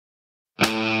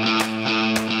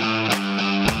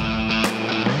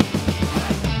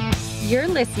You're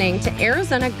listening to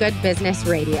Arizona Good Business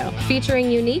Radio,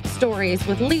 featuring unique stories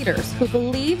with leaders who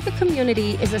believe the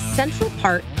community is a central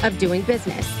part of doing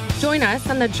business. Join us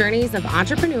on the journeys of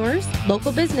entrepreneurs,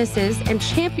 local businesses, and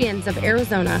champions of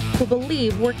Arizona who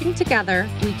believe working together,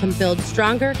 we can build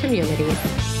stronger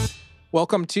communities.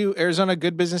 Welcome to Arizona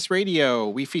Good Business Radio.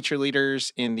 We feature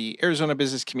leaders in the Arizona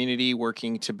business community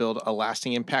working to build a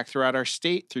lasting impact throughout our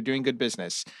state through doing good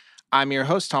business. I'm your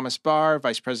host, Thomas Barr,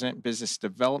 Vice President, Business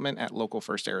Development at Local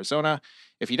First Arizona.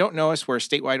 If you don't know us, we're a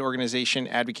statewide organization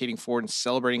advocating for and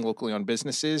celebrating locally owned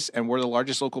businesses, and we're the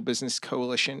largest local business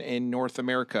coalition in North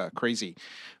America. Crazy.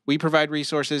 We provide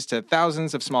resources to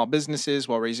thousands of small businesses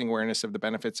while raising awareness of the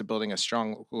benefits of building a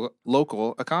strong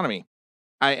local economy.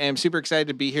 I am super excited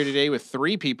to be here today with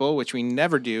three people, which we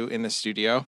never do in the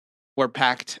studio. We're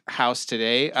packed house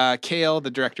today. Cale,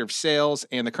 the Director of Sales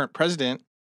and the current President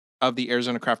of the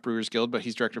Arizona Craft Brewers Guild, but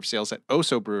he's Director of Sales at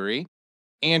OHSO Brewery.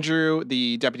 Andrew,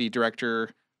 the Deputy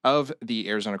Director of the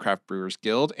Arizona Craft Brewers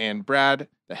Guild. And Brad,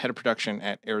 the Head of Production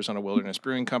at Arizona Wilderness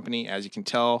Brewing Company. As you can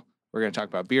tell, we're going to talk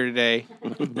about beer today.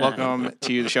 Welcome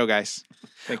to the show, guys.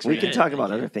 Thanks. We can talk about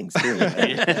other things too. Do you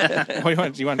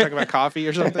want to talk about coffee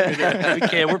or something? We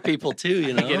can. We're people too,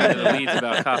 you know. Get into the weeds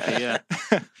about coffee, yeah.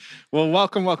 Well,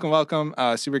 welcome.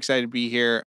 Super excited to be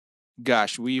here.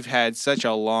 Gosh, we've had such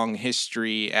a long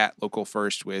history at Local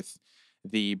First with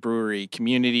the brewery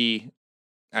community.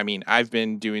 I mean, I've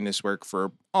been doing this work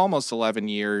for almost 11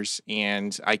 years,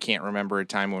 and I can't remember a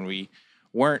time when we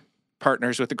weren't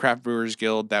partners with the Craft Brewers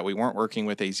Guild, that we weren't working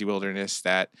with AZ Wilderness,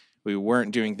 that we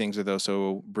weren't doing things with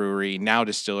OHSO Brewery, now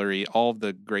Distillery, all of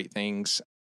the great things.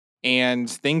 And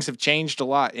things have changed a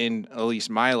lot in at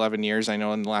least my 11 years. I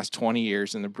know in the last 20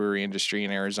 years in the brewery industry in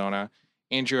Arizona.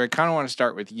 Andrew, I kind of want to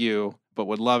start with you, but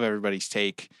would love everybody's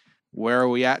take. Where are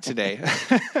we at today?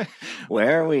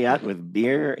 Where are we at with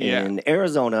beer in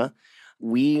Arizona?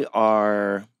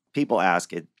 People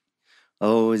ask it,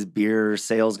 is beer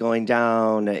sales going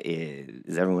down?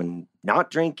 Is everyone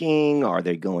not drinking? Are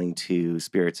they going to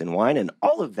spirits and wine? And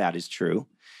all of that is true.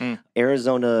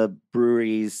 Arizona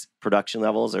breweries' production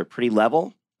levels are pretty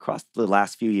level across the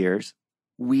last few years.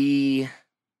 We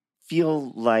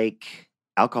feel like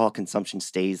alcohol consumption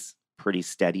stays pretty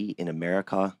steady in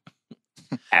America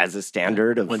as a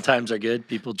standard of... When times are good,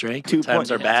 people drink. When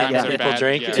times are bad, people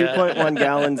drink. Yeah. 2.1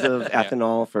 gallons of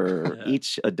ethanol for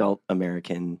each adult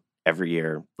American every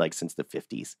year, like since the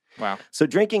 50s. Wow. So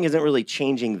drinking isn't really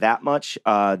changing that much.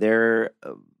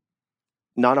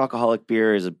 Non-alcoholic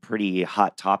beer is a pretty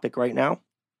hot topic right now.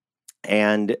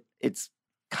 And it's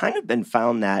kind of been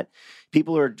found that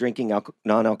people who are drinking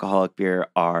non-alcoholic beer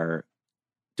are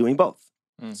doing both.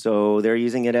 So they're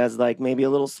using it as like maybe a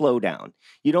little slowdown.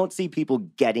 You don't see people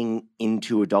getting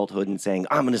into adulthood and saying,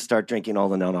 I'm going to start drinking all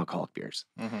the non-alcoholic beers.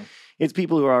 Mm-hmm. It's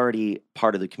people who are already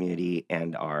part of the community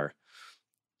and are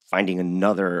finding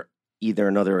either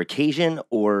another occasion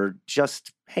or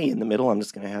just, hey, in the middle, I'm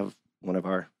just going to have one of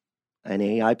our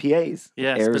NA IPAs.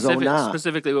 Yeah, Arizona.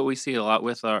 Specifically what we see a lot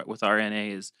with our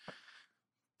NA is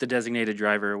the designated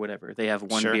driver or whatever. They have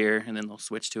one beer and then they'll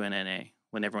switch to an NA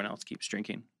when everyone else keeps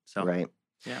drinking. So right.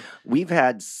 Yeah. We've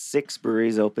had 6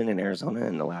 breweries open in Arizona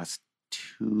in the last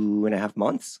 2.5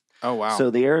 months. Oh, wow.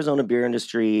 So the Arizona beer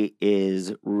industry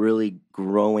is really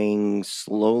growing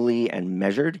slowly and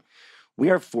measured.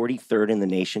 We are 43rd in the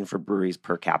nation for breweries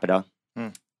per capita.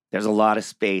 There's a lot of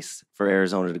space for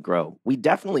Arizona to grow. We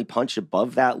definitely punch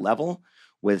above that level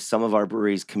with some of our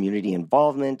breweries' community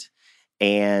involvement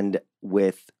and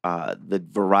with the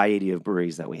variety of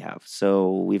breweries that we have.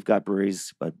 So we've got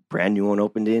breweries, a brand new one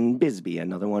opened in Bisbee,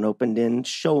 another one opened in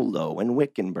Show Low and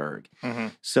Wickenburg. Mm-hmm.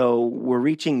 So we're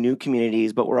reaching new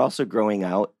communities, but we're also growing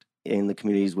out in the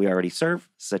communities we already serve,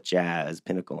 such as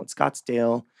Pinnacle in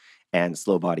Scottsdale and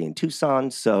Slow Body in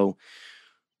Tucson. So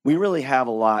we really have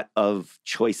a lot of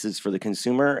choices for the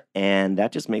consumer, and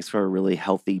that just makes for a really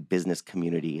healthy business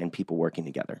community and people working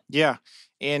together. Yeah.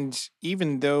 And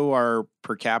even though our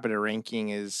per capita ranking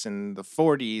is in the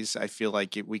 40s, I feel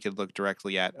like we could look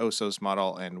directly at OHSO's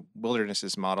model and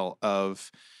Wilderness's model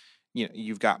of,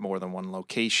 you've got more than one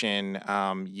location.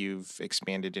 You've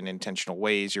expanded in intentional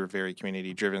ways. You're very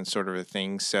community driven sort of a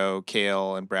thing. So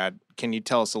Cale and Brad, can you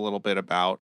tell us a little bit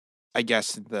about, I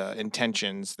guess, the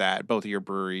intentions that both of your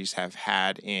breweries have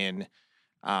had in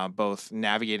both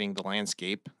navigating the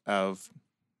landscape of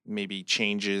maybe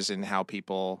changes in how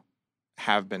people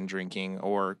have been drinking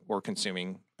or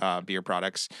consuming beer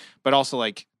products, but also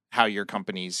like how your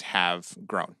companies have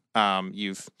grown.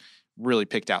 You've really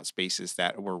picked out spaces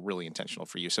that were really intentional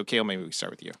for you. So Cale, maybe we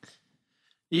start with you.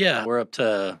 Yeah, we're up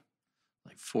to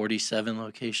like 47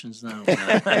 locations now.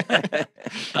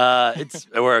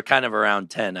 We're kind of around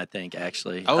 10, I think,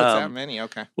 actually. Oh, it's that many?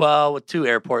 Okay. Well, with 2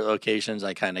 airport locations,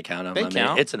 I kind of count them. They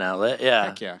count? It's an outlet. Yeah.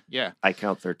 Heck yeah. Yeah. I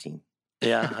count 13.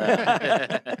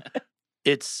 Yeah.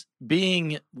 It's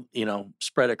being,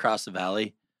 spread across the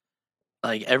valley.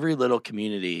 Like every little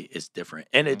community is different.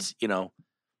 And it's,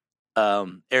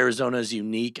 Arizona is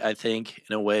unique, I think,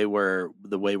 in a way where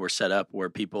the way we're set up, where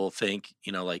people think,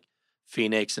 like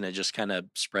Phoenix, and it just kind of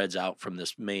spreads out from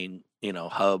this main,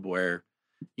 hub where,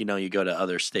 you go to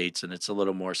other states and it's a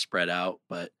little more spread out.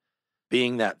 But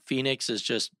being that Phoenix is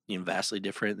just vastly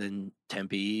different than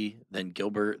Tempe, than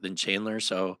Gilbert, than Chandler.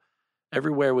 So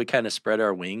everywhere we kind of spread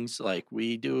our wings, like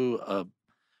we do a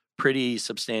pretty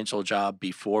substantial job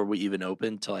before we even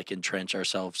open to like entrench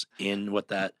ourselves in what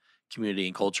that community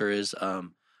and culture is.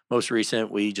 Most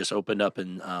recent, we just opened up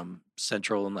in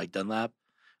Central and like Dunlap,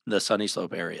 the Sunny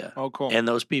Slope area. Oh, cool. And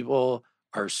those people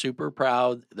are super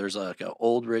proud. There's like an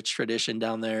old rich tradition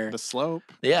down there. The slope.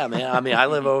 Yeah, man. I mean, I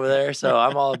live over there, so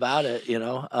I'm all about it,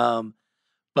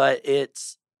 But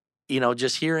it's,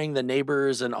 just hearing the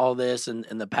neighbors and all this and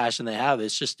the passion they have,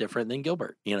 it's just different than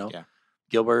Gilbert, Yeah.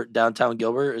 Gilbert, downtown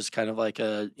Gilbert is kind of like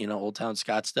a, Old Town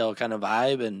Scottsdale kind of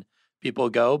vibe, and people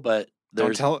go, but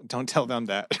don't tell them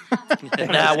that.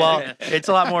 Nah, well, it's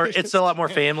a lot more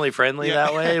family friendly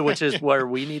that way, which is where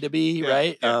we need to be,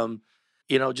 right?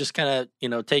 Yeah. Just kind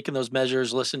of, taking those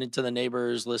measures, listening to the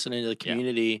neighbors, listening to the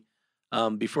community,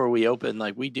 before we open.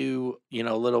 Like we do,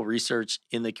 a little research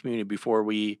in the community before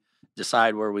we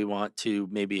decide where we want to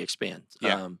maybe expand.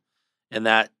 Yeah. And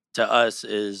that to us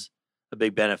is a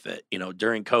big benefit.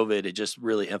 During COVID, it just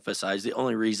really emphasized the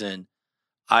only reason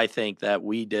I think that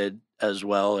we did as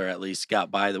well, or at least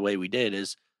got by the way we did,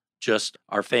 is just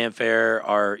our fanfare,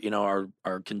 our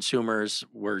consumers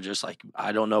were just like,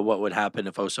 I don't know what would happen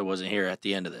if OHSO wasn't here at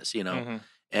the end of this, Mm-hmm.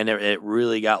 And it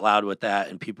really got loud with that,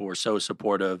 and people were so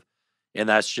supportive. And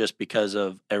that's just because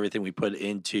of everything we put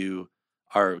into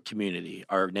our community,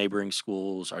 our neighboring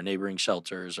schools, our neighboring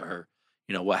shelters, our,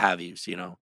 what have yous,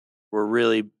 We're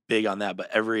really big on that, but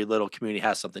every little community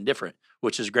has something different,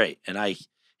 which is great. And I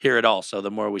hear it all. So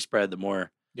the more we spread, the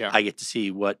more I get to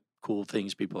see what cool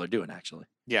things people are doing, actually.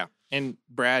 Yeah. And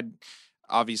Brad,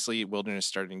 obviously, Wilderness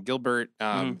started in Gilbert.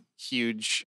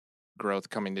 Huge growth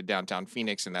coming to downtown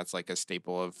Phoenix, and that's like a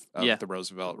staple of the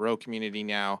Roosevelt Row community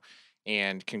now.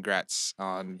 And congrats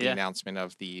on the announcement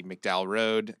of the McDowell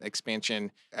Road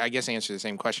expansion. I guess answer the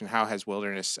same question. How has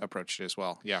Wilderness approached it as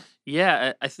well? Yeah.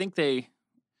 Yeah, I think they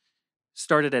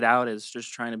started it out as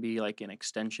just trying to be like an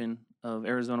extension of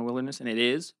Arizona Wilderness, and it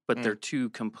is, but they're two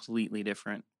completely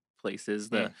different places.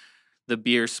 The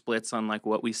beer splits on like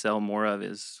what we sell more of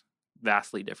is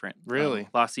vastly different. Really?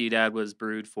 La Ciudad was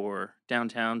brewed for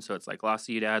downtown, so it's like La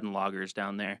Ciudad and lagers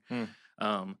down there.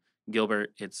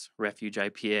 Gilbert, it's Refuge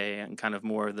IPA and kind of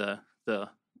more the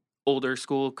older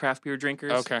school craft beer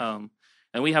drinkers. Okay.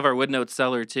 And we have our Woodnote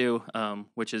cellar too,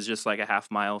 which is just like a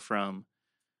half mile from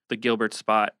the Gilbert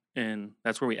spot, and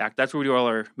that's where we do all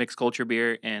our mixed culture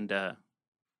beer and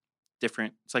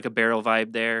different. It's like a barrel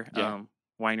vibe there,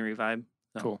 winery vibe.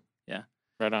 So, cool. Yeah.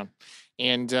 Right on.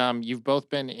 And you've both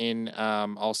been in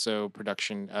also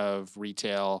production of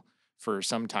retail for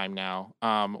some time now.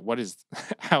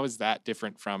 How is that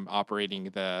different from operating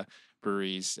the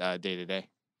breweries day to day?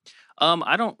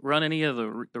 I don't run any of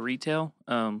the retail,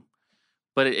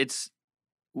 but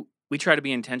we try to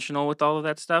be intentional with all of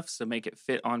that stuff to make it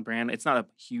fit on brand. It's not a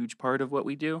huge part of what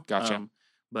we do. Gotcha.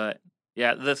 But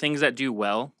yeah, the things that do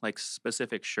well, like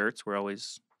specific shirts, we're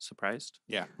always surprised.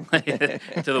 Yeah.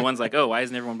 To the ones like, oh, why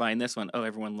isn't everyone buying this one? Oh,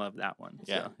 everyone loved that one.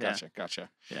 Yeah. So, Gotcha.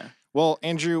 Yeah. Well,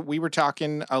 Andrew, we were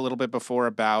talking a little bit before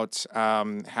about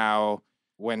how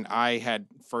when I had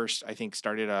first, I think,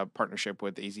 started a partnership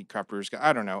with AZ Craft Brewers Guild,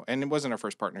 I don't know, and it wasn't our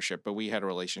first partnership, but we had a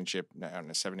relationship, I don't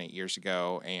know, 7-8 years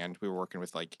ago, and we were working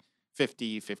with like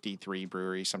 53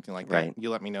 breweries, something like that. Right. You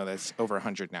let me know that's over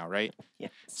 100 now, right?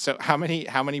 Yes. So how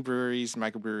many breweries,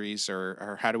 microbreweries,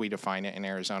 or how do we define it in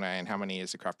Arizona, and how many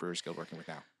is the Craft Brewers Guild working with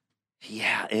now?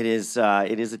 Yeah, it is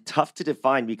tough to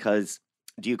define, because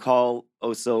do you call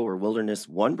OHSO or Wilderness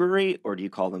one brewery, or do you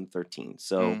call them 13?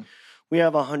 So we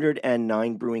have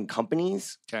 109 brewing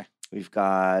companies. Okay. We've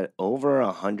got over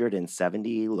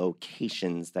 170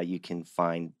 locations that you can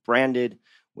find branded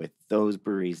with those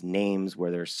breweries' names where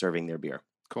they're serving their beer.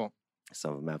 Cool.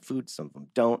 Some of them have food, some of them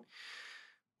don't.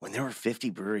 When there were 50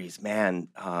 breweries, man,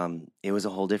 it was a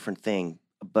whole different thing.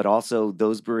 But also,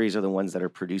 those breweries are the ones that are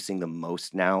producing the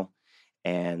most now.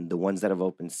 And the ones that have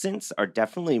opened since are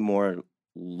definitely more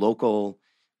local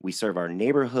we serve our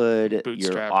neighborhood. You're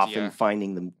Bootstrapped, often yeah.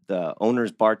 finding the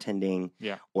owners bartending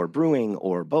Yeah. or brewing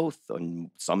or both,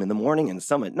 and some in the morning and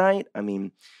some at night. I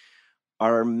mean,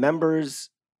 our members,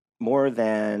 more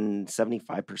than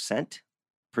 75%,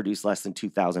 produce less than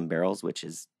 2,000 barrels, which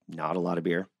is not a lot of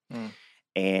beer.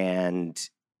 And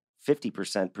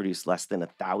 50% produce less than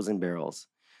 1,000 barrels.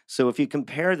 So if you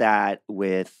compare that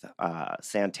with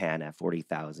Santan at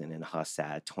 40,000 and Huss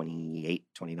at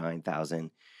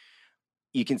 29,000,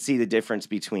 you can see the difference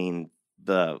between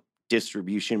the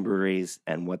distribution breweries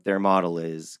and what their model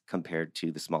is compared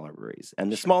to the smaller breweries.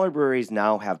 And the smaller breweries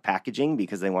now have packaging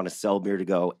because they want to sell beer to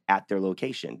go at their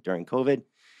location. During COVID,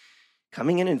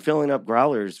 coming in and filling up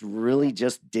growlers really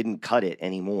just didn't cut it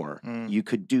anymore. You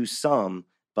could do some,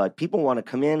 but people want to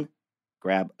come in,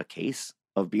 grab a case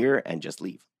of beer, and just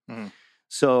leave.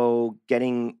 So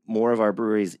getting more of our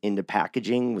breweries into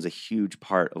packaging was a huge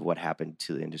part of what happened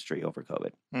to the industry over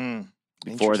COVID.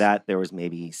 Before that, there was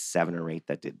maybe 7 or 8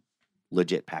 that did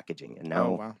legit packaging, and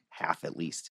now half at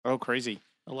least. Oh, crazy.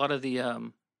 A lot of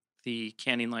the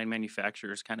canning line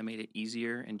manufacturers kind of made it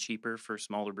easier and cheaper for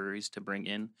smaller breweries to bring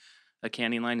in a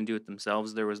canning line and do it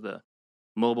themselves. There was the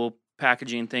mobile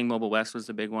packaging thing. Mobile West was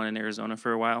the big one in Arizona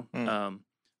for a while.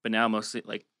 But now mostly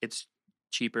like it's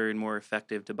cheaper and more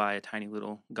effective to buy a tiny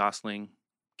little Gosling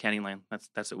canning line.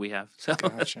 That's what we have. So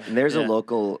Gotcha. And there's a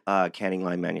local canning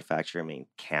line manufacturer, I mean,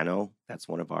 Cano, that's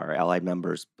one of our allied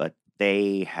members, but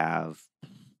they have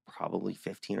probably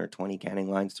 15 or 20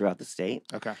 canning lines throughout the state.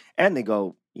 Okay. And they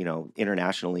go,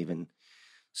 international even.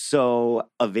 So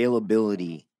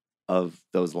availability of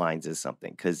those lines is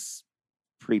something, because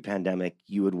pre-pandemic,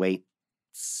 you would wait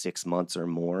 6 months or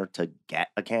more to get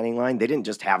a canning line. They didn't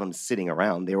just have them sitting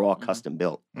around. They were all custom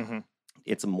built.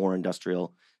 It's a more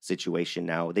industrial situation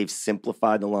now. They've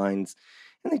simplified the lines,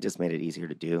 and they just made it easier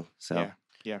to do. So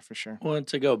yeah, for sure. Well,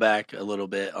 to go back a little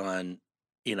bit on,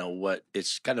 what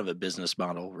it's kind of a business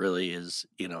model really is,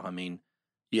 I mean,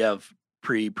 you have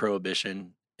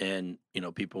pre-prohibition and,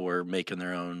 people were making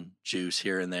their own juice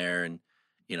here and there. And,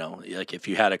 like if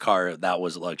you had a car, that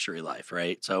was luxury life,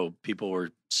 right? So people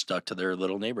were stuck to their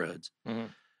little neighborhoods. And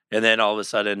then all of a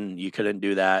sudden you couldn't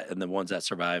do that. And the ones that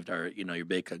survived are, your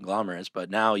big conglomerates. But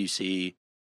now you see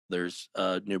there's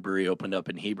a new brewery opened up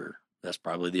in Heber. That's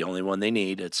probably the only one they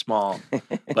need. It's small,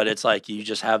 but it's like you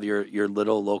just have your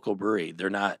little local brewery. They're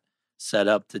not set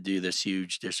up to do this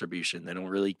huge distribution. They don't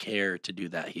really care to do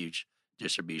that huge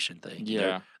distribution thing.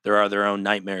 Yeah. There are their own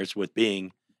nightmares with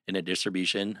being in a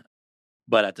distribution.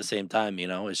 But at the same time,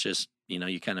 it's just,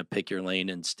 you kind of pick your lane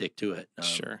and stick to it.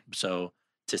 Sure. So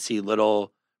to see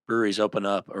little breweries open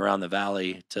up around the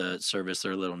valley to service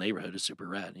their little neighborhood is super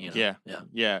rad.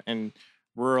 Yeah. And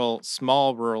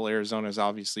small rural Arizona is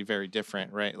obviously very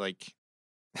different, right? Like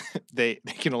they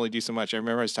can only do so much. I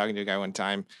remember I was talking to a guy one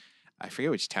time, I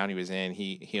forget which town he was in.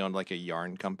 He owned like a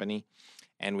yarn company,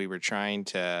 and we were trying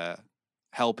to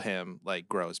help him like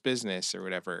grow his business or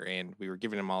whatever. And we were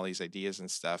giving him all these ideas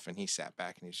and stuff. And he sat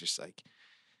back and he was just like,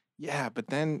 yeah, but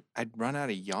then I'd run out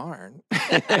of yarn.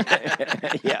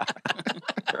 Yeah.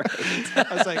 Right. I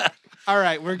was like, all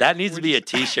right, that needs to be a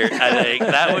t-shirt. I think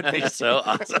that would be so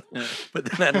awesome. But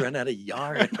then I'd run out of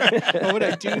yarn. What would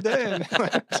I do then?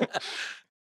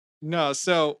 No.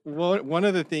 So one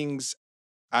of the things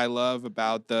I love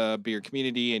about the beer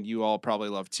community, and you all probably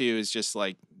love too, is just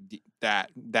like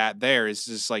that there is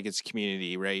just like it's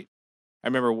community, right? I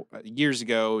remember years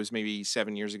ago, it was maybe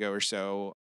 7 years ago or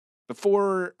so,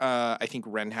 before I think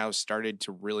Wren House started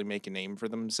to really make a name for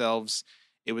themselves.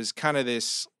 It was kind of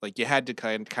this, like you had to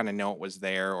kind of know it was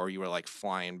there, or you were like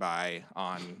flying by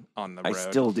on the road. I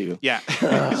still do. Yeah.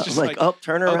 It's just like,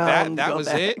 turn around. That was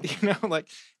back. it,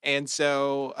 and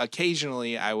so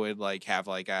occasionally I would like have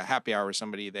like a happy hour with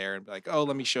somebody there and be like, oh,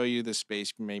 let me show you this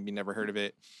space. Maybe never heard of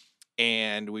it.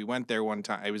 And we went there one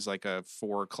time. It was like a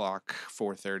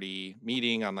 4:30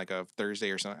 meeting on like a Thursday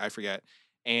or something. I forget.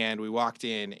 And we walked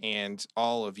in, and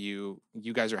all of you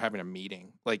guys are having a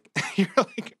meeting. Like you're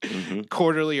like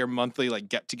quarterly or monthly, like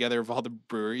get together of all the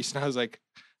breweries. And I was like,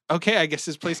 okay, I guess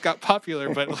this place got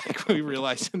popular. But like we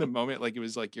realized in the moment, like it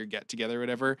was like your get together or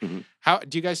whatever. How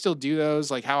do you guys still do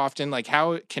those? Like how often, like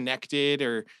how connected,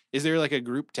 or is there like a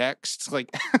group text?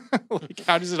 Like, like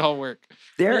how does it all work?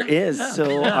 There is.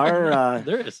 So our,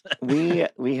 there is.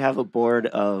 we have a board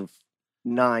of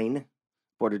 9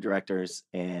 board of directors,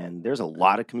 and there's a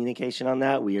lot of communication on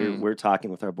that. We're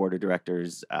talking with our board of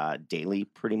directors daily,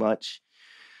 pretty much.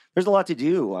 There's a lot to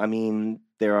do. I mean,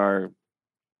 there are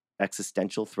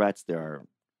existential threats. There are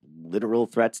literal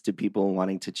threats to people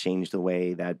wanting to change the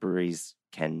way that breweries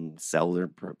can sell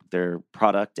their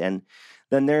product. And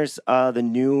then there's the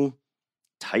new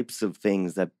types of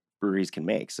things that breweries can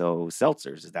make. So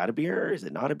seltzers, is that a beer? Is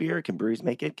it not a beer? Can breweries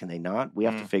make it? Can they not? We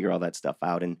have to figure all that stuff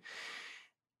out. And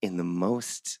in the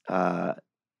most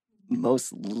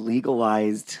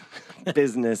legalized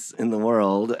business in the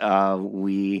world,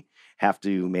 we have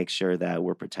to make sure that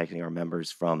we're protecting our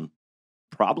members from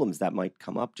problems that might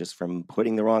come up just from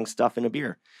putting the wrong stuff in a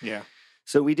beer. Yeah.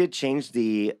 So we did change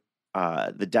the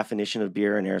definition of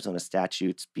beer in Arizona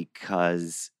statutes,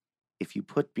 because if you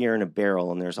put beer in a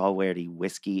barrel and there's already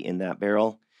whiskey in that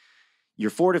barrel, you're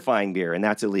fortifying beer, and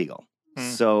that's illegal.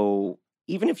 So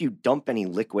even if you dump any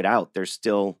liquid out, there's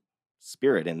still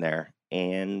spirit in there,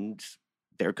 and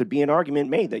there could be an argument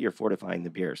made that you're fortifying the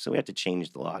beer. So we had to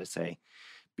change the law to say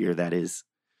beer that is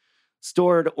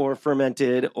stored or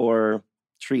fermented or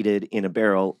treated in a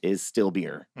barrel is still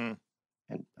beer. And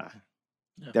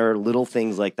there are little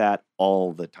things like that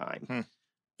all the time.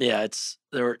 Yeah, I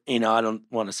don't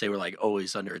want to say we're like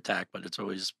always under attack, but it's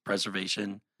always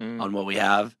preservation on what we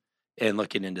have and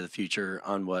looking into the future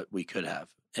on what we could have.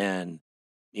 And,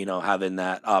 having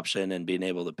that option and being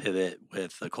able to pivot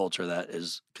with a culture that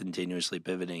is continuously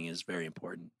pivoting is very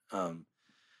important.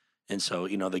 And so,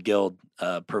 the Guild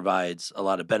provides a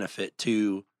lot of benefit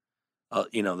to,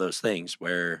 those things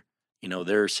where,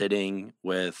 they're sitting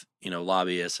with,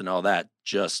 lobbyists and all that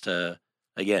just to,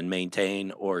 again,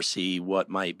 maintain or see what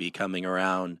might be coming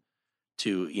around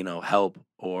to, help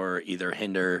or either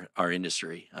hinder our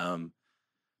industry.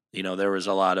 There was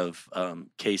a lot of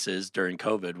cases during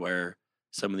COVID where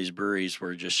some of these breweries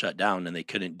were just shut down and they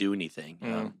couldn't do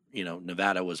anything.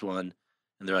 Nevada was one,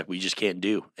 and they're like, we just can't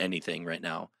do anything right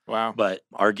now. Wow. But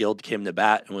our Guild came to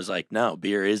bat and was like, no,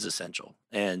 beer is essential,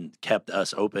 and kept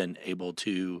us open, able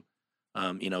to,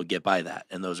 get by that.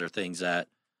 And those are things that,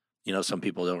 some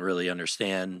people don't really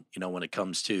understand, when it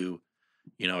comes to,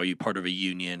 are you part of a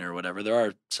union or whatever? There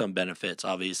are some benefits,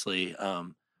 obviously.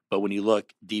 But when you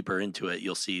look deeper into it,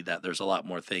 you'll see that there's a lot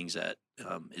more things that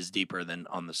is deeper than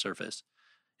on the surface.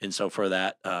 And so for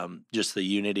that, just the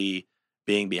unity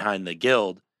being behind the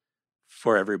Guild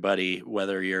for everybody,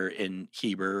 whether you're in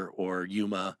Heber or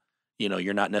Yuma,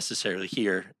 you're not necessarily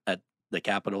here at the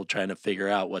Capitol trying to figure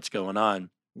out what's going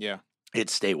on. Yeah.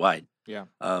 It's statewide. Yeah.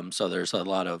 So there's a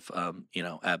lot of,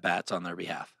 at bats on their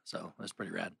behalf. So that's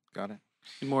pretty rad. Got it.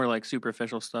 More like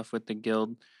superficial stuff with the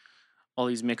Guild, all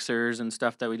these mixers and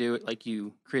stuff that we do. Like,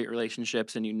 you create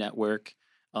relationships and you network,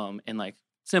 and like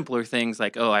simpler things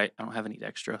like, oh, I don't have any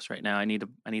dextrose right now. I need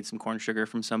some corn sugar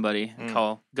from somebody. I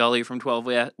call Gully from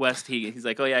 12 West. He's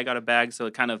like, oh yeah, I got a bag. So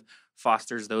it kind of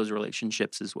fosters those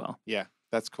relationships as well. Yeah,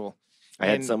 that's cool. I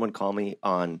had someone call me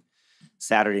on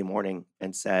Saturday morning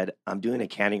and said, I'm doing a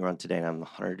canning run today and I'm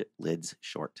 100 lids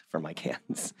short for my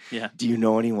cans. Yeah. Do you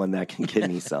know anyone that can give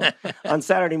me some? On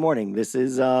Saturday morning, this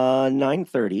is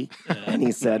 9:30, and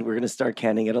he said, we're going to start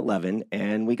canning at 11,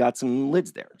 and we got some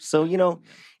lids there. So,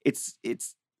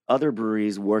 it's other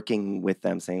breweries working with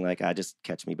them saying like, just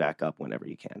catch me back up whenever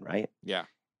you can, right? Yeah.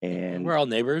 And we're all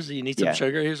neighbors. You need some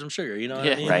sugar? Here's some sugar. You know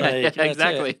what I mean? Right. Like,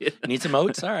 exactly. You need some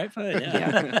oats? All right, fine.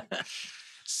 Yeah.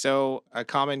 So a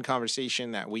common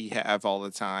conversation that we have all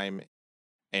the time,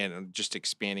 and just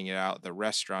expanding it out, the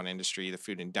restaurant industry, the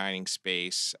food and dining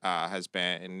space has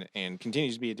been and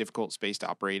continues to be a difficult space to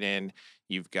operate in.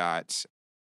 You've got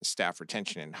staff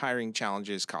retention and hiring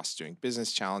challenges, cost of doing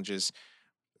business challenges.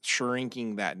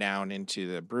 Shrinking that down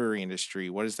into the brewery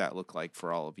industry, what does that look like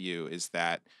for all of you? Is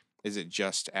it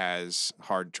just as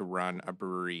hard to run a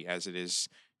brewery as it is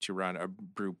to run a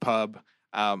brew pub?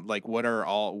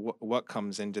 What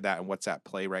comes into that, and what's at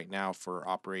play right now for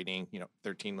operating,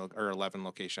 13 or 11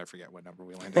 location? I forget what number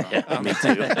we landed on. Me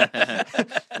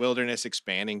too. Wilderness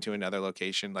expanding to another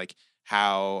location. Like,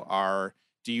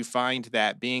 do you find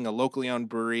that being a locally owned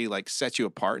brewery sets you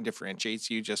apart and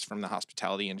differentiates you just from the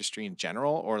hospitality industry in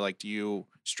general, or do you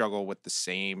struggle with the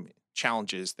same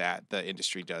challenges that the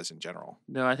industry does in general?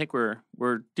 No, I think we're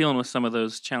dealing with some of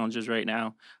those challenges right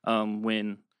now.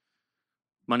 When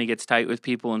money gets tight with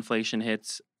people, inflation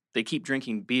hits, they keep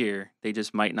drinking beer. They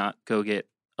just might not go get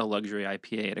a luxury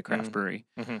IPA at a craft brewery.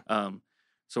 Mm-hmm.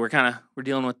 So we're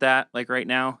dealing with that right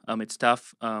now. It's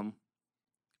tough.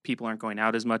 People aren't going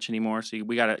out as much anymore. So you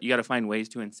gotta find ways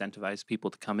to incentivize people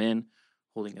to come in,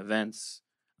 holding events,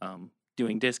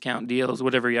 doing discount deals,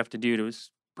 whatever you have to do to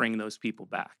bring those people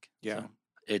back. Yeah. So.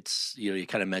 It's, you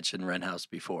kind of mentioned rent house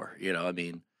before,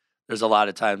 there's a lot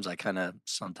of times I kind of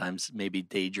sometimes maybe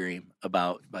daydream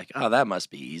about oh, that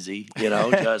must be easy,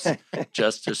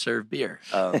 just to serve beer.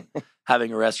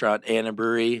 Having a restaurant and a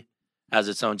brewery has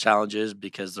its own challenges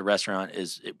because the restaurant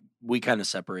we kind of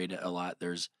separate it a lot.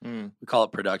 We call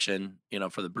it production,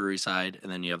 for the brewery side,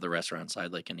 and then you have the restaurant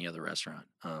side like any other restaurant.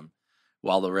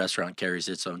 while the restaurant carries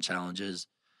its own challenges.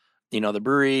 The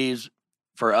breweries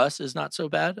for us is not so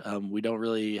bad. We don't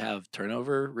really have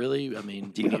turnover, really. I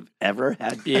mean, Do you have ever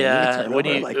had Yeah, any when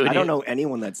turnover? you- Like, when I don't you- know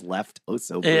anyone that's left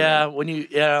OHSO Brewery. yeah, when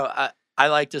I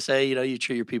like to say, you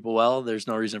treat your people well. There's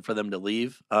no reason for them to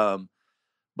leave.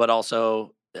 But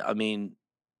also, I mean,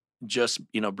 just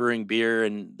brewing beer,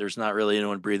 and there's not really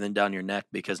anyone breathing down your neck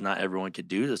because not everyone could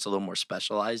do. It's a little more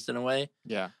specialized in a way.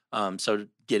 Yeah. So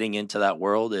getting into that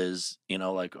world is,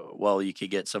 like, well, you could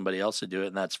get somebody else to do it,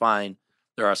 and that's fine.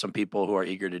 There are some people who are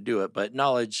eager to do it, but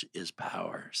knowledge is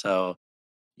power. So,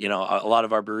 a lot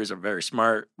of our breweries are very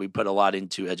smart. We put a lot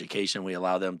into education. We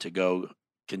allow them to go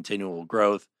continual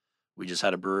growth. We just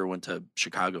had a brewer went to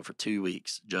Chicago for 2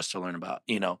 weeks just to learn about,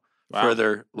 Wow.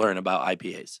 further learn about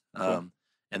IPAs. Cool.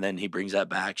 And then he brings that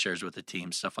back, shares with the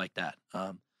team, stuff like that.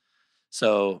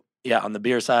 So yeah, on the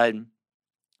beer side,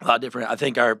 a lot different. I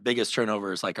think our biggest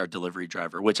turnover is like our delivery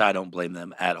driver, which I don't blame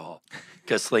them at all,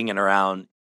 because slinging around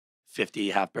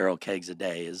 50 half-barrel kegs a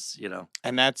day is,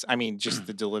 And that's, I mean, just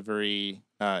the delivery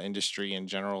industry in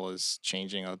general is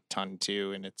changing a ton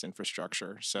too in its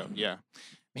infrastructure. So yeah,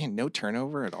 man, no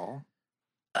turnover at all.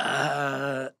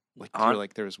 Like you're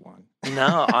like there was one.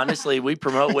 No, honestly, we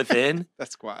promote within.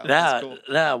 That's wild. Yeah, That's cool.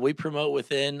 yeah, we promote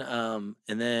within, and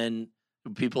then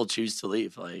people choose to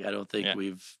leave. Like, I don't think Yeah.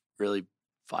 we've really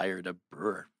fired a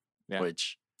brewer, Yeah.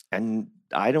 which And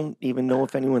I don't even know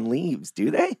if anyone leaves, do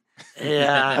they?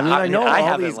 yeah, I mean, I know all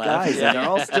haven't these left. guys, and they're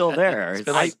all still there. It's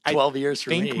been like I 12 years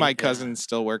for I me. think my Yeah. cousin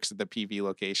still works at the PV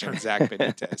location, Zach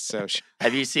Benitez. So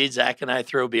Have you seen Zach and I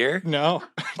throw beer? no.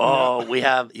 Oh, we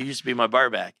have. He used to be my bar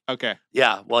back. Okay.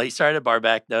 Yeah, well, he started bar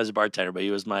back. That was a bartender, but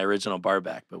he was my original bar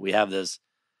back. But we have this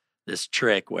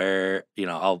trick where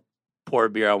I'll pour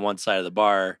beer on one side of the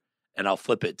bar and I'll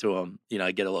flip it to him.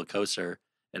 I get a little coaster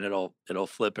and it'll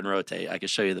flip and rotate. I can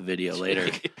show you the video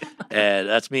later. And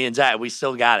that's me and Zach. We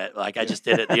still got it. Like, I just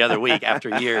did it the other week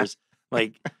after years.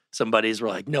 Like, some buddies were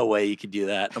like, "No way you could do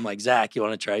that." I'm like, "Zach, you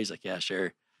want to try?" He's like, "Yeah,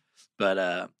 sure."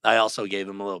 But I also gave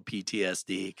him a little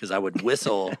PTSD because I would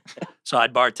whistle. So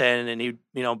I'd bartend and he'd,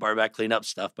 bar back, clean up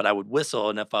stuff. But I would whistle,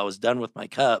 and if I was done with my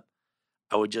cup,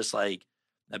 I would just I'd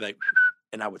be like,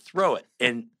 and I would throw it.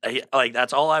 And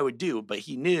that's all I would do. But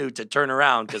he knew to turn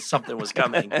around because something was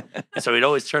coming. And so he'd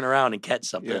always turn around and catch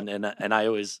something. Yeah. And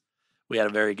we had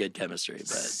a very good chemistry. But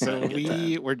so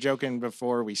we were joking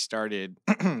before we started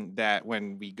that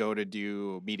when we go to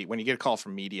do media, when you get a call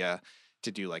from media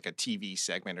to do like a TV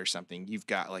segment or something, you've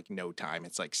got like no time.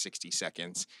 It's like 60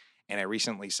 seconds. And I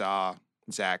recently saw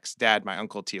Zach's dad, my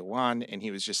uncle Tijuan, and he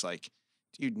was just like,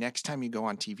 "Dude, next time you go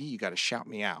on TV, you got to shout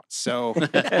me out." So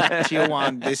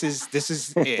Tijuan, this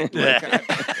is it.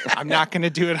 Like, I'm not going to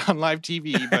do it on live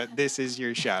TV, but this is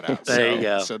your shout out. There you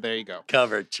go. So there you go.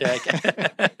 Covered. Check.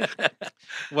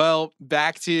 Well,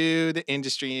 back to the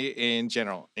industry in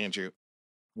general, Andrew.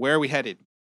 Where are we headed?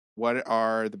 What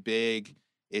are the big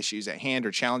issues at hand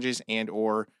or challenges, and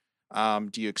or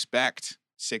do you expect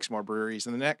 6 more breweries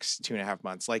in the next 2.5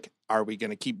 months? Like, are we going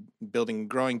to keep building and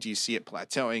growing? Do you see it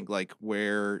plateauing? Like,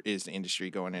 where is the industry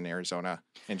going in Arizona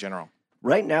in general?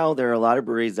 Right now, there are a lot of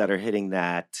breweries that are hitting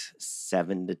that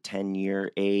 7 to 10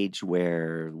 year age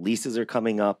where leases are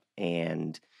coming up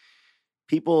and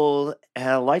people,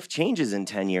 life changes in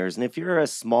 10 years. And if you're a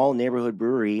small neighborhood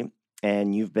brewery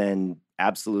and you've been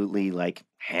absolutely like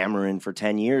hammering for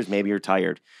 10 years, maybe you're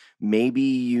tired. Maybe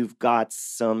you've got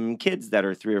some kids that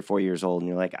are 3 or 4 years old and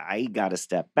you're like, I got to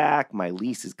step back. My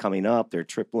lease is coming up. They're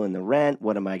tripling the rent.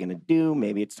 What am I going to do?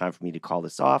 Maybe it's time for me to call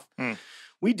this off.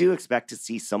 We do expect to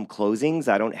see some closings.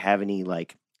 I don't have any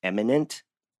like imminent,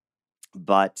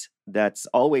 but that's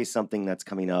always something that's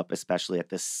coming up, especially at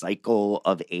this cycle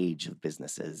of age of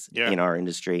businesses in our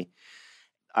industry.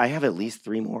 I have at least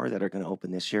 3 more that are going to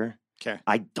open this year. Okay.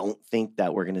 I don't think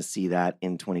that we're going to see that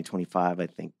in 2025. I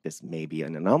think this may be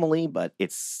an anomaly, but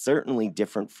it's certainly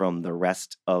different from the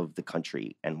rest of the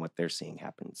country and what they're seeing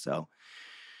happen. So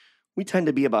we tend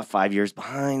to be about 5 years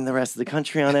behind the rest of the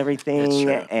country on everything.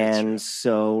 And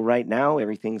so right now,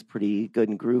 everything's pretty good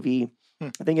and groovy.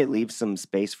 I think it leaves some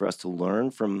space for us to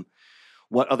learn from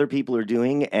what other people are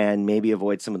doing and maybe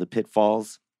avoid some of the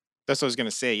pitfalls. That's what I was going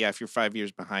to say. Yeah, if you're 5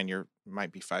 years behind, you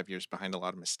might be 5 years behind a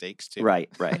lot of mistakes too. Right.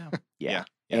 Yeah.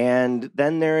 And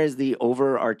then there is the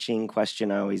overarching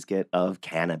question I always get of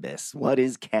cannabis. What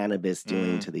is cannabis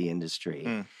doing to the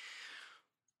industry?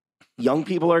 Young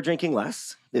people are drinking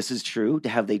less. This is true.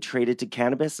 Have they traded to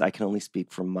cannabis? I can only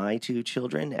speak for my 2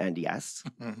 children, and yes.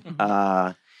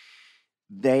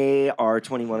 They are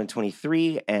 21 and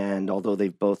 23, and although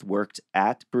they've both worked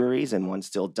at breweries and one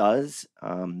still does,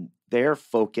 their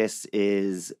focus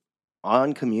is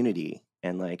on community.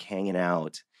 and like hanging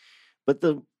out. But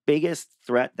the biggest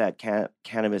threat that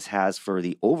cannabis has for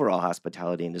the overall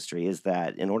hospitality industry is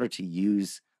that in order to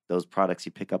use those products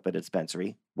you pick up at a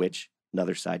dispensary, which,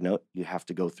 another side note, you have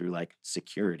to go through like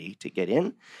security to get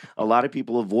in. A lot of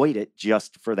people avoid it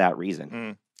just for that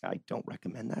reason. I don't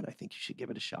recommend that. I think you should give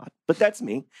it a shot. But that's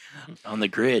me. On the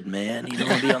grid, man. You don't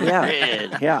want to be on the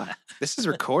grid. Yeah. This is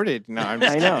recorded. No, I'm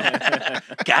just I know.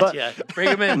 Gotcha. Bring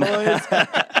him in, boys.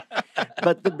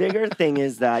 But the bigger thing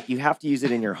is that you have to use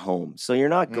it in your home. So you're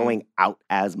not going out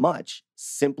as much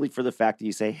simply for the fact that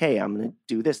you say, hey, I'm going to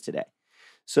do this today.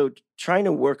 So trying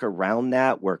to work around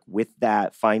that, work with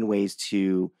that, find ways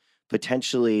to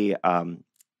potentially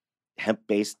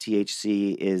hemp-based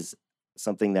THC is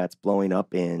something that's blowing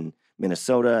up in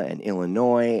Minnesota and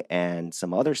Illinois and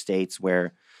some other states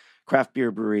where craft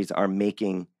beer breweries are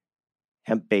making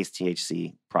hemp-based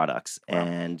THC products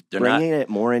and bringing it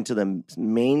more into the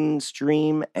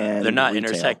mainstream. And they're not retail.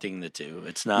 intersecting the two.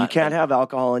 It's not. You can't have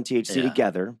alcohol and THC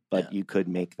together, but you could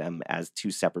make them as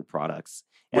two separate products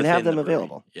and have them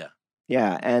available.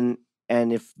 Yeah. And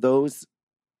if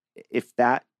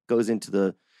that goes into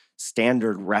the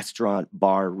standard restaurant,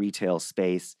 bar, retail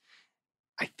space,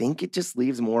 I think it just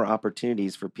leaves more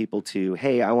opportunities for people to,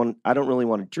 hey, I don't really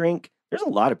want to drink. There's a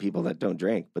lot of people that don't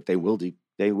drink, but they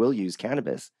will use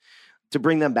cannabis to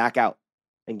bring them back out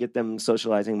and get them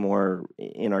socializing more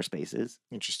in our spaces.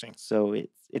 Interesting. So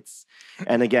it's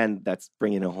and again, that's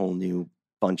bringing a whole new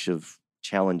bunch of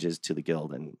challenges to the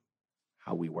guild and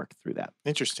how we work through that.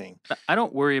 Interesting. I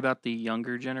don't worry about the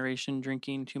younger generation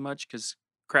drinking too much because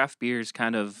craft beer is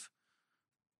kind of,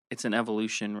 it's an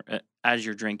evolution as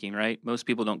you're drinking, right? Most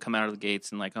people don't come out of the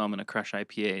gates and like, oh, I'm going to crush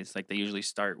IPAs. Like they usually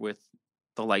start with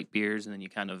the light beers and then you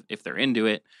kind of, if they're into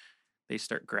it, they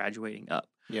start graduating up.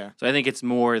 Yeah. So I think it's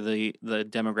more the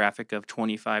demographic of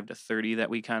 25 to 30 that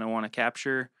we kind of want to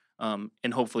capture.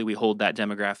 And hopefully we hold that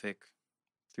demographic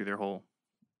through their whole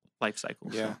life cycle.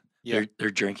 Yeah. So. Yeah. Their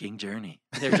drinking journey.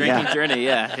 Their drinking journey,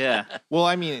 yeah. Well,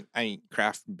 I mean,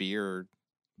 craft beer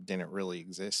didn't really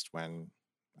exist when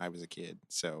I was a kid.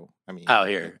 So, I mean, out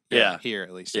here. Here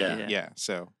at least. Yeah. Yeah.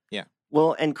 So, yeah.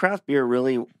 Well, and craft beer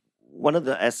really, one of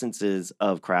the essences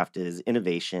of craft is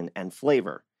innovation and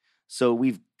flavor. So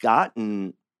we've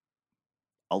gotten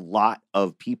a lot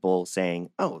of people saying,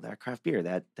 oh, that craft beer,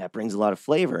 that brings a lot of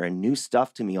flavor and new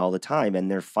stuff to me all the time. And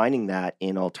they're finding that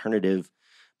in alternative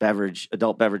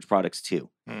adult beverage products too.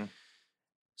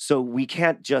 So we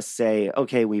can't just say,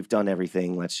 okay, we've done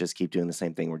everything. Let's just keep doing the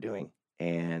same thing we're doing.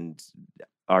 And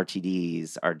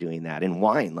RTDs are doing that. And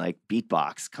wine, like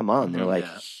Beatbox, come on. They're like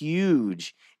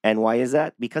huge. And why is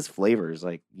that? Because flavors,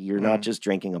 like you're not just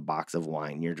drinking a box of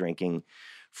wine. You're drinking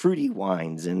fruity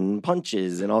wines and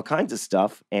punches and all kinds of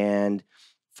stuff. And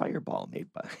Fireball made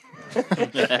by.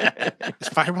 Is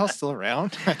Fireball still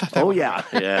around? Yeah.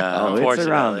 Oh, it's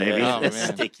around, baby. Oh, It's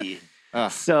man. Sticky.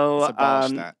 So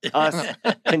that. us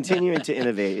continuing to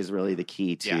innovate is really the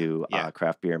key to Yeah.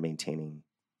 craft beer maintaining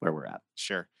where we're at.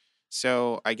 Sure.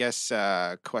 So I guess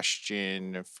a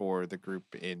question for the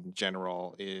group in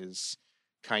general is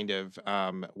kind of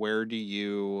where do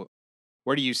you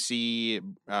see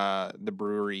the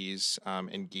breweries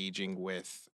engaging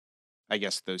with, I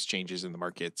guess, those changes in the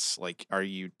markets? Like, are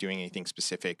you doing anything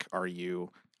specific? Are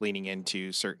you leaning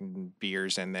into certain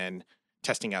beers and then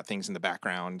testing out things in the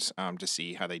background to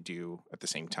see how they do at the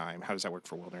same time? How does that work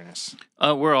for Wilderness?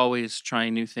 We're always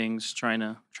trying new things, trying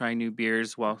to try new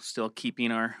beers while still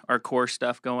keeping our core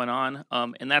stuff going on.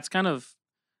 And that's kind of,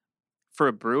 for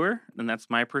a brewer, and that's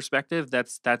my perspective,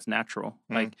 that's natural.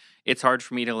 Like, it's hard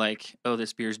for me to like, oh,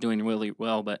 this beer's doing really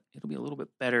well, but it'll be a little bit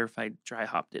better if I dry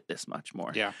hopped it this much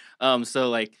more. Yeah. So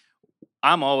like,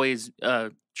 I'm always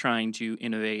trying to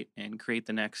innovate and create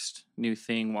the next new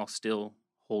thing while still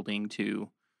holding to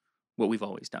what we've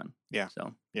always done. Yeah.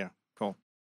 So yeah, cool.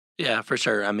 Yeah, for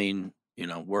sure. I mean,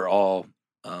 we're all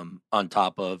on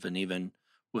top of, and even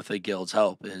with the guild's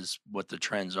help, is what the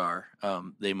trends are.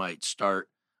 They might start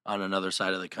on another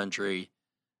side of the country,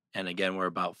 and again, we're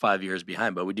about 5 years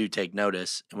behind, but we do take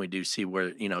notice and we do see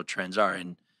where trends are.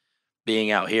 And being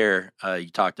out here, you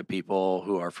talk to people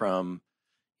who are from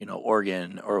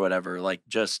Oregon or whatever, like,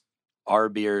 just our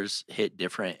beers hit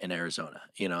different in Arizona.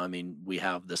 I mean, we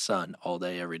have the sun all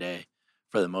day, every day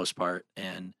for the most part.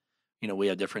 And, we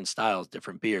have different styles,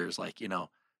 different beers. Like,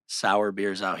 sour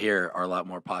beers out here are a lot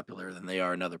more popular than they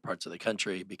are in other parts of the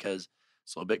country because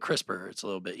it's a little bit crisper. It's a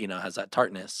little bit, has that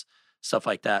tartness, stuff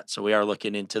like that. So we are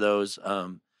looking into those.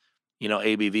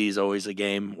 ABV is always a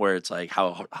game where it's like,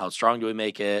 how strong do we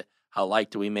make it? How light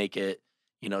do we make it?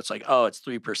 It's like, oh, it's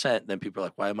 3%. Then people are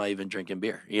like, why am I even drinking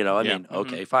beer? I mean,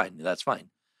 okay, fine. That's fine.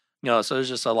 So there's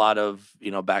just a lot of,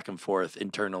 back and forth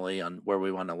internally on where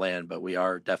we want to land, but we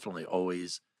are definitely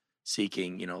always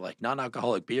seeking, like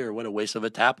non-alcoholic beer. What a waste of a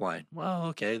tap line. Well,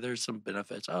 okay, there's some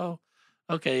benefits. Oh,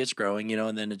 okay, it's growing,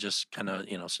 and then it just kind of,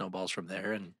 snowballs from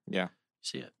there and Yeah.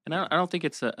 see it. And I don't think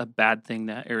it's a bad thing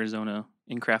that Arizona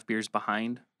in craft beer is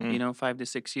behind, 5 to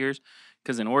 6 years.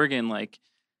 Because in Oregon, like,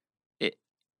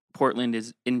 Portland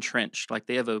is entrenched. Like,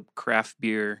 they have a craft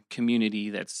beer community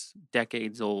that's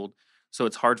decades old. So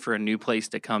it's hard for a new place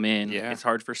to come in. Yeah. It's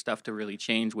hard for stuff to really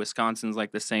change. Wisconsin's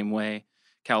like the same way.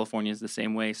 California's the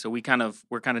same way. So we're kind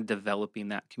of developing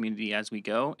that community as we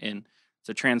go. And it's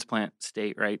a transplant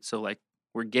state, right? So like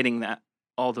we're getting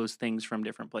all those things from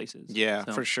different places. Yeah,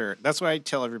 So, for sure. That's why I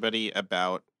tell everybody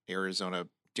about Arizona,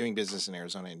 doing business in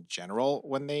Arizona in general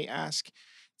when they ask.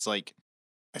 It's like,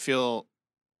 I feel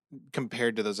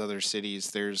compared to those other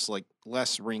cities, there's like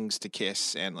less rings to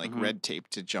kiss and like red tape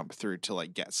to jump through to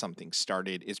like get something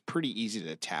started. It's pretty easy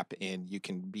to tap in. You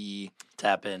can be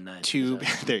tap in. Nice.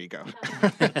 There you go.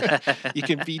 You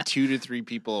can be 2 to 3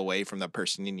 people away from the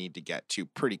person you need to get to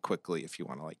pretty quickly if you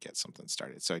want to like get something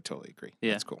started. So I totally agree.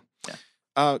 Yeah. That's cool.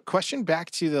 Yeah. Question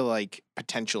back to the like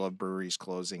potential of breweries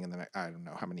closing in the I don't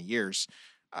know how many years.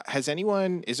 Is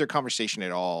there conversation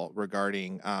at all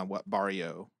regarding what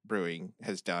Barrio Brewing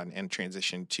has done and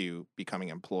transitioned to becoming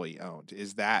employee owned?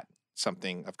 Is that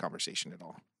something of conversation at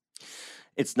all?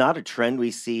 It's not a trend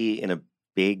we see in a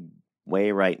big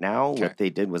way right now. Okay. What they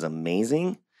did was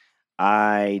amazing.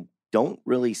 I don't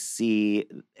really see,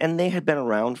 and they had been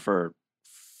around for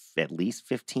at least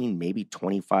 15, maybe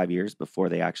 25 years before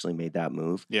they actually made that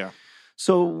move. Yeah.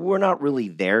 So we're not really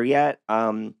there yet.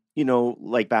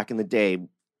 Like back in the day,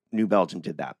 New Belgium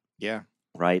did that. Yeah.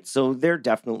 Right. So they're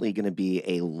definitely going to be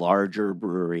a larger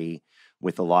brewery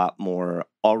with a lot more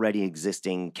already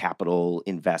existing capital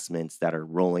investments that are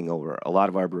rolling over. A lot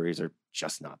of our breweries are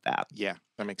just not that. Yeah,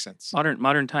 that makes sense.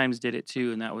 Modern Times did it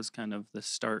too, and that was kind of the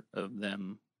start of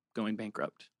them going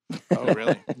bankrupt. Oh,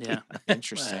 really? Yeah.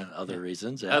 Interesting. Other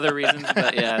reasons. Yeah. Other reasons,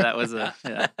 but yeah, that was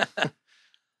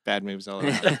bad moves all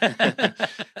around.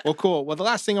 Well, cool. Well, the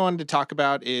last thing I wanted to talk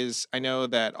about is I know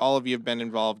that all of you have been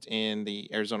involved in the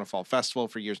Arizona Fall Festival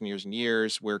for years and years and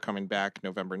years. We're coming back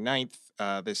November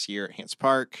 9th this year at Hance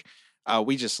Park.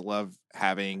 We just love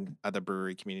having the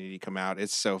brewery community come out.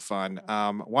 It's so fun.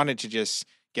 Wanted to just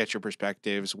get your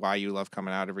perspectives, why you love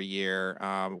coming out every year,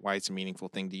 why it's a meaningful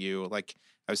thing to you. Like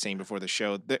I was saying before the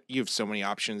show, that you have so many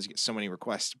options, you get so many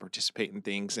requests to participate in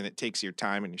things, and it takes your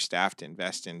time and your staff to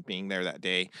invest in being there that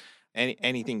day.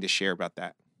 Anything to share about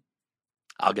that?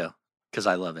 I'll go because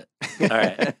I love it. All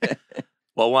right.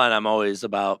 Well, one, I'm always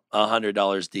about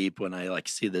 $100 deep when I like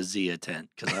see the Zia tent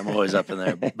because I'm always up in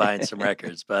there buying some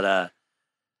records. But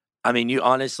I mean,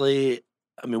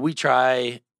 we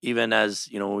try even as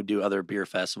when we do other beer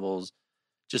festivals,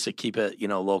 just to keep it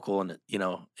local and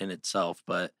in itself.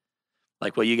 But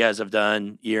like what you guys have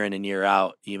done year in and year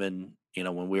out, even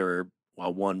when we were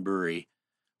one brewery,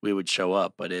 we would show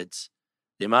up. But it's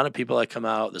the amount of people that come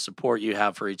out, the support you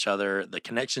have for each other, the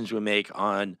connections we make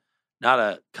on not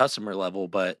a customer level,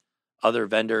 but other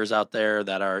vendors out there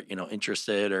that are,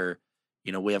 interested or,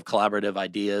 we have collaborative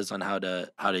ideas on how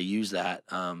to use that.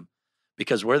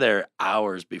 Because we're there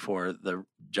hours before the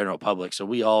general public. So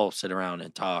we all sit around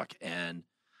and talk and,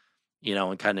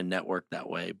 and kind of network that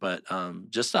way. But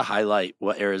just to highlight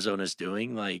what Arizona's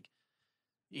doing, like,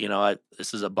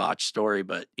 this is a botched story,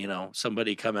 but,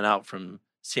 somebody coming out from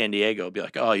San Diego be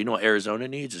like, oh, what Arizona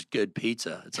needs is good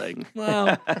pizza. It's like,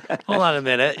 well, hold on a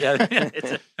minute. Yeah,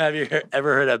 have you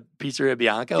ever heard of Pizzeria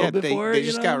Bianco before? They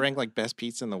just got ranked like best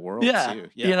pizza in the world too.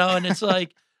 Yeah. And it's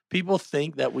like people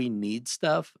think that we need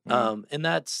stuff. And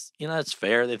that's, that's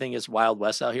fair. They think it's Wild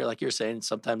West out here. Like you're saying,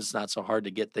 sometimes it's not so hard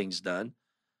to get things done.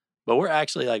 But we're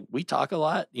actually like, we talk a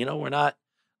lot, we're not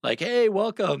like, hey,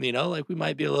 welcome, like we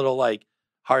might be a little like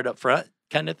hard up front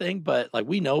kind of thing, but like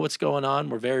we know what's going on.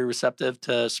 We're very receptive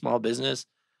to small business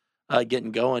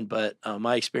getting going. But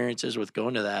my experiences with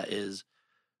going to that is,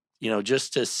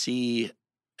 just to see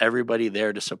everybody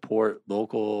there to support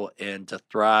local and to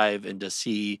thrive and to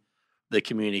see the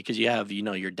community. Because you have,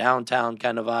 your downtown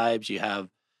kind of vibes, you have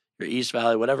your East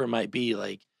Valley, whatever it might be.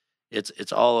 Like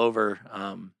it's all over,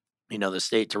 the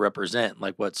state to represent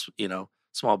like what's,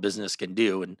 small business can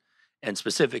do. And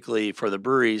specifically for the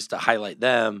breweries to highlight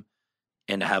them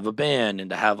and to have a band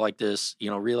and to have like this,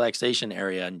 relaxation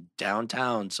area in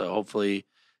downtown. So hopefully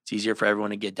it's easier for everyone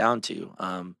to get down to.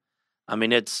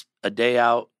 It's a day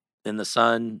out in the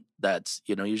sun that's,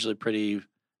 usually pretty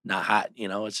not hot,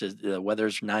 it's just the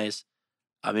weather's nice.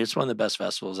 It's one of the best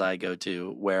festivals I go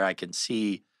to where I can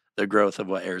see the growth of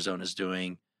what Arizona's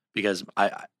doing because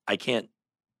I can't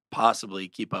possibly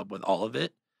keep up with all of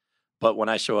it. But when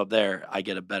I show up there, I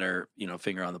get a better,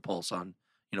 finger on the pulse on,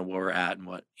 where we're at and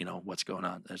what's going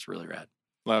on. That's really rad.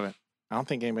 Love it. I don't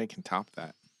think anybody can top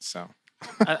that. So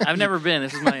I've never been.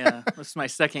 This is my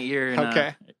second year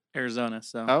in Arizona.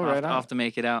 So I'll have to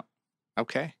make it out.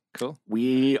 Okay, cool.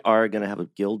 We are going to have a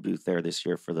guild booth there this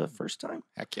year for the first time.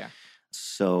 Heck yeah.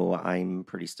 So I'm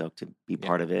pretty stoked to be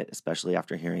part of it, especially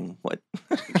after hearing what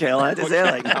Cale had to say.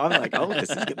 I'm like, oh, this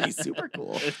is going to be super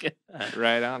cool.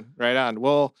 Right on.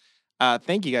 Well,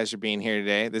 thank you guys for being here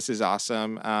today. This is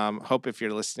awesome. Hope if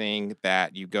you're listening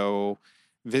that you go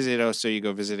visit OHSO, you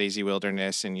go visit AZ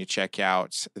Wilderness, and you check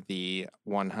out the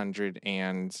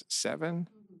 107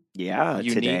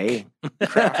 unique today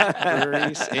craft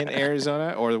breweries in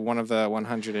Arizona, or one of the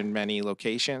 100 and many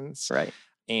locations. Right.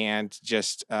 And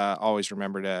just always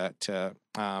remember to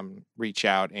reach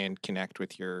out and connect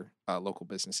with your local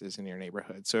businesses in your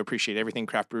neighborhood. So appreciate everything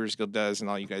Craft Brewers Guild does and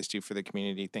all you guys do for the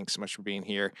community. Thanks so much for being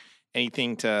here.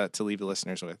 Anything to leave the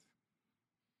listeners with?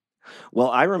 Well,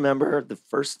 I remember the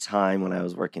first time when I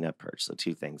was working at Perch. So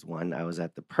two things. One, I was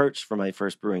at the Perch for my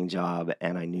first brewing job,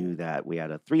 and I knew that we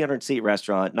had a 300-seat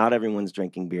restaurant. Not everyone's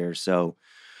drinking beer. So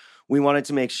we wanted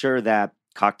to make sure that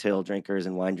cocktail drinkers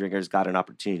and wine drinkers got an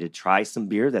opportunity to try some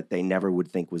beer that they never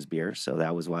would think was beer. So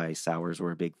that was why sours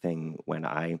were a big thing when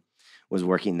I was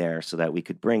working there, so that we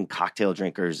could bring cocktail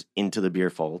drinkers into the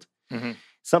beer fold. Mm-hmm.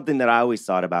 Something that I always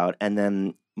thought about. And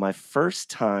then my first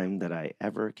time that I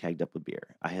ever kegged up a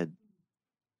beer, I had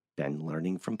been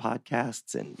learning from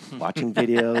podcasts and watching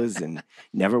videos and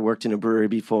never worked in a brewery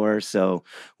before. So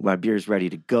my beer's ready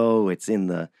to go. It's in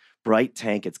the bright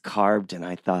tank. It's carved. And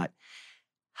I thought,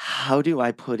 how do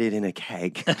I put it in a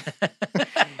keg?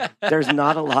 There's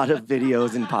not a lot of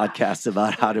videos and podcasts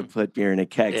about how to put beer in a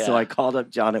keg. Yeah. So I called up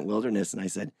John at Wilderness and I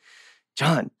said,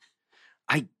 John,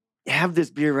 I have this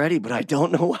beer ready, but I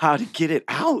don't know how to get it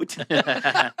out.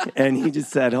 And he just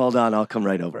said, hold on, I'll come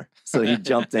right over. So he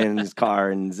jumped in his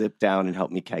car and zipped down and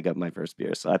helped me keg up my first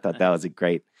beer. So I thought that was a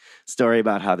great story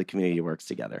about how the community works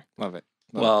together. Love it.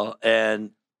 And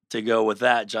to go with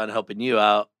that, John helping you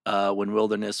out, when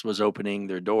Wilderness was opening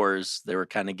their doors, they were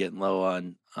kind of getting low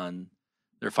on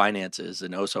their finances,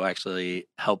 and OHSO actually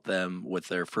helped them with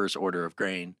their first order of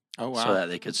grain. Oh, wow. So that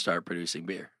they could start producing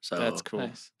beer. So that's cool.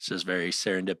 It's just very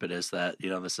serendipitous that,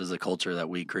 this is a culture that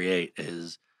we create,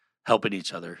 is helping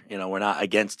each other. We're not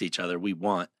against each other. We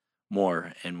want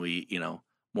more, and we,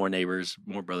 more neighbors,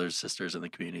 more brothers, sisters in the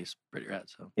community is pretty rad.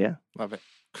 So yeah, love it.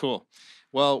 Cool.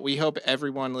 Well, we hope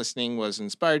everyone listening was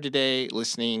inspired today,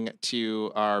 listening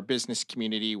to our business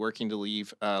community working to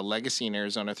leave a legacy in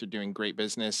Arizona through doing great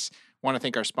business. Want to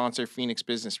thank our sponsor, Phoenix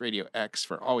Business RadioX,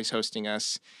 for always hosting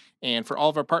us, and for all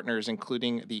of our partners,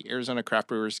 including the Arizona Craft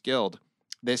Brewers Guild.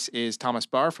 This is Thomas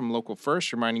Barr from Local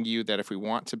First, reminding you that if we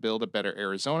want to build a better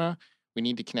Arizona, we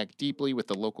need to connect deeply with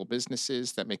the local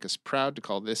businesses that make us proud to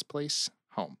call this place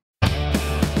home.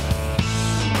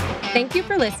 Thank you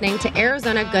for listening to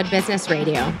Arizona Good Business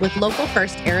Radio with Local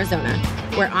First Arizona,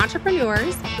 where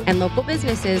entrepreneurs and local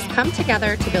businesses come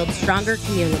together to build stronger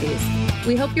communities.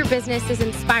 We hope your business is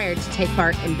inspired to take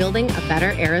part in building a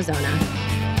better Arizona.